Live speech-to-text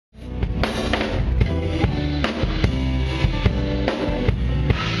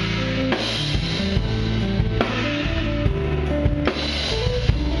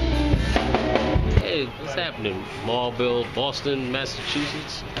Marlboro, Boston,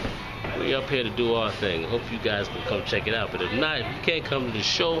 Massachusetts. We up here to do our thing. Hope you guys can come check it out. But if not, if you can't come to the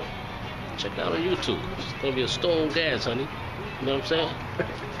show, check it out on YouTube. It's gonna be a stone gas, honey. You know what I'm saying?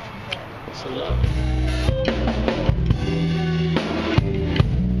 It's a love.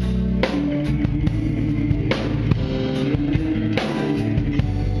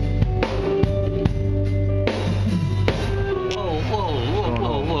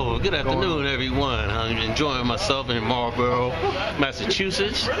 Good afternoon, everyone. I'm enjoying myself in Marlboro,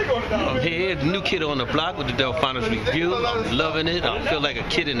 Massachusetts. I'm here, the new kid on the block with the Delfonics Revue. I'm loving it. I feel like a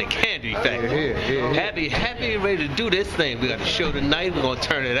kid in the candy factory. Happy and ready to do this thing. We got a show tonight. We're gonna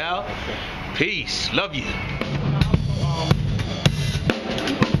turn it out. Peace. Love you.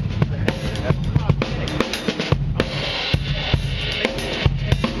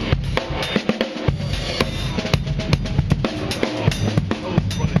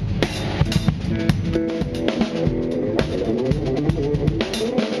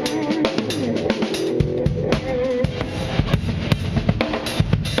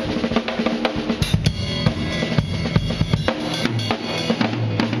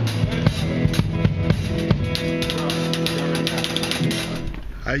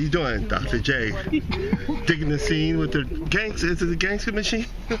 How you doing, Dr. J? Digging the scene with the gangster? Is it the gangster machine?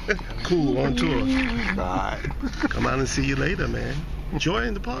 Cool, on tour. Alright. Come out and see you later, man.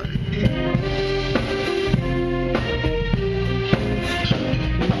 Enjoying the party.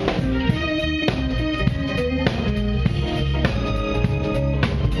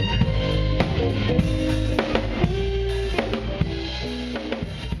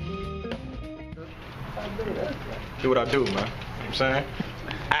 Do what I do, man. You know what I'm saying?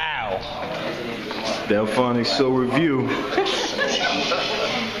 Ow! Delfonics Revue.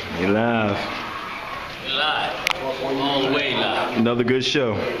 You live. You live. All the way live. Another good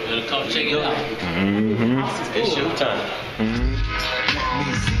show. You wanna come check it out? Mm-hmm. It's showtime. Mm-hmm.